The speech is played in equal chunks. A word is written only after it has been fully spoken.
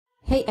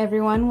Hey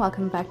everyone,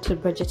 welcome back to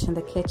Bridget in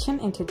the Kitchen,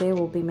 and today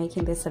we'll be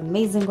making this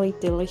amazingly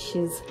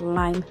delicious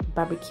lime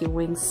barbecue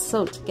wings.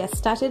 So to get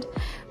started,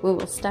 we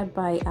will start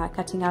by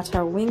cutting out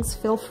our wings.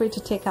 Feel free to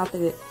take out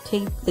the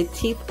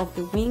teeth of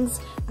the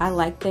wings. I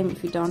like them.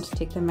 If you don't,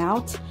 take them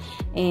out.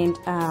 And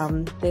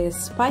the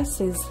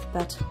spices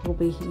that we'll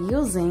be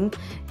using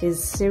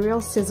is cereal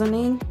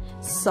seasoning,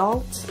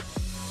 salt,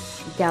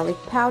 garlic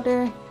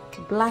powder,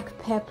 black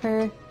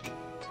pepper,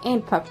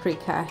 and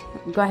paprika.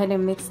 Go ahead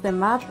and mix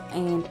them up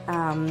and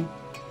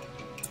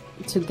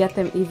to get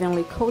them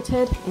evenly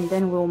coated, and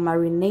then we'll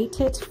marinate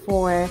it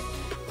for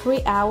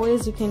 3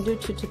 hours. You can do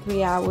 2 to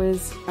 3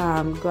 hours.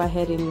 Go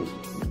ahead and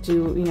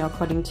do,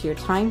 according to your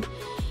time,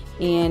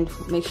 and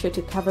make sure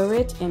to cover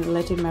it and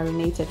let it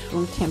marinate at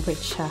room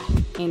temperature.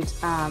 And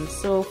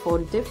so for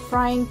deep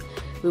frying,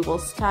 we will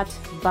start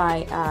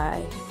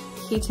by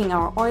heating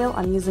our oil.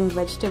 I'm using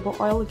vegetable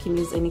oil. You can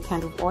use any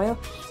kind of oil,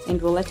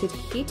 and we'll let it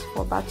heat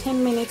for about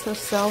 10 minutes or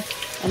so,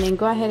 and then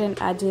go ahead and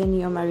add in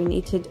your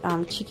marinated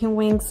chicken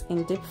wings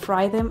and deep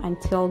fry them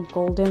until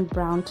golden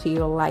brown to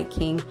your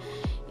liking.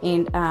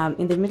 And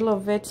in the middle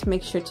of it,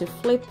 make sure to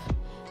flip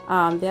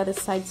the other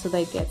side so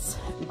that it gets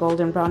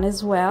golden brown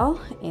as well,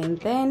 and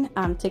then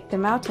take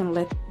them out and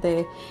let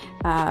the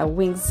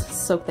wings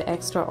soak the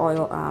extra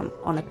oil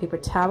on a paper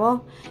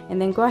towel,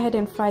 and then go ahead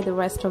and fry the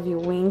rest of your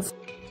wings.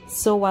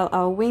 So while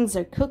our wings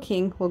are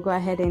cooking, we'll go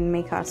ahead and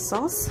make our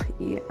sauce.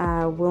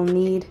 We'll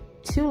need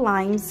 2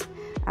 limes.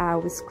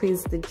 We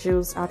squeeze the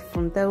juice out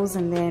from those,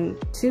 and then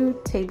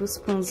 2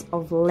 tablespoons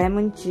of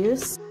lemon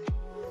juice,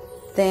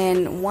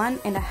 then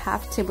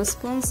 1.5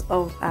 tablespoons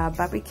of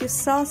barbecue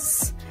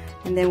sauce,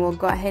 and then we'll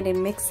go ahead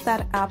and mix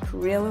that up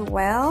really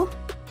well.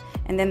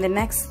 And then the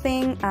next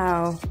thing,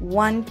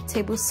 1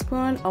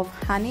 tablespoon of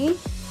honey,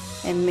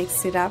 and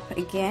mix it up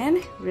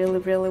again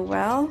really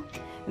well.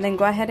 And then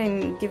go ahead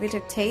and give it a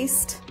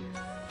taste,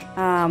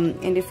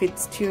 and if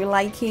it's to your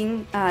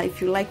liking, if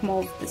you like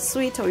more of the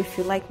sweet, or if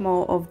you like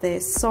more of the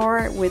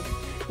sour with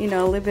a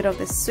little bit of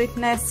the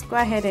sweetness, go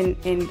ahead and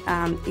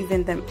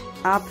even them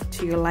up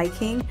to your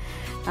liking.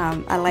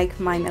 I like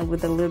mine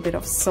with a little bit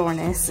of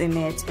sourness in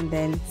it, and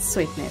then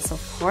sweetness,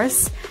 of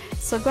course.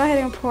 So go ahead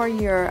and pour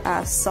your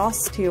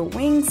sauce to your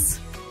wings,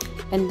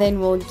 and then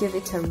we'll give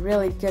it a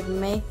really good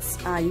mix.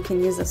 You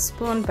can use a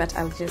spoon, but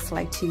I just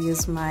like to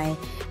use my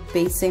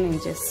basin and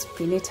just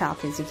spin it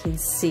up. As you can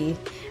see,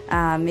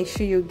 make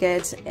sure you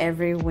get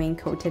every wing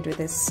coated with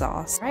this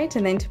sauce, right?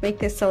 And then to make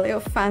this a little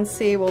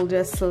fancy, we'll do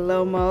a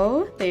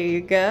slow-mo. There you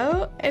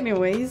go.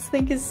 Anyways,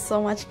 thank you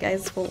so much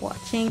guys for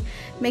watching.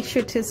 Make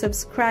sure to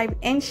subscribe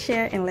and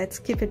share, and let's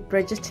keep it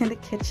Bridget in the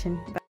Kitchen. Bye.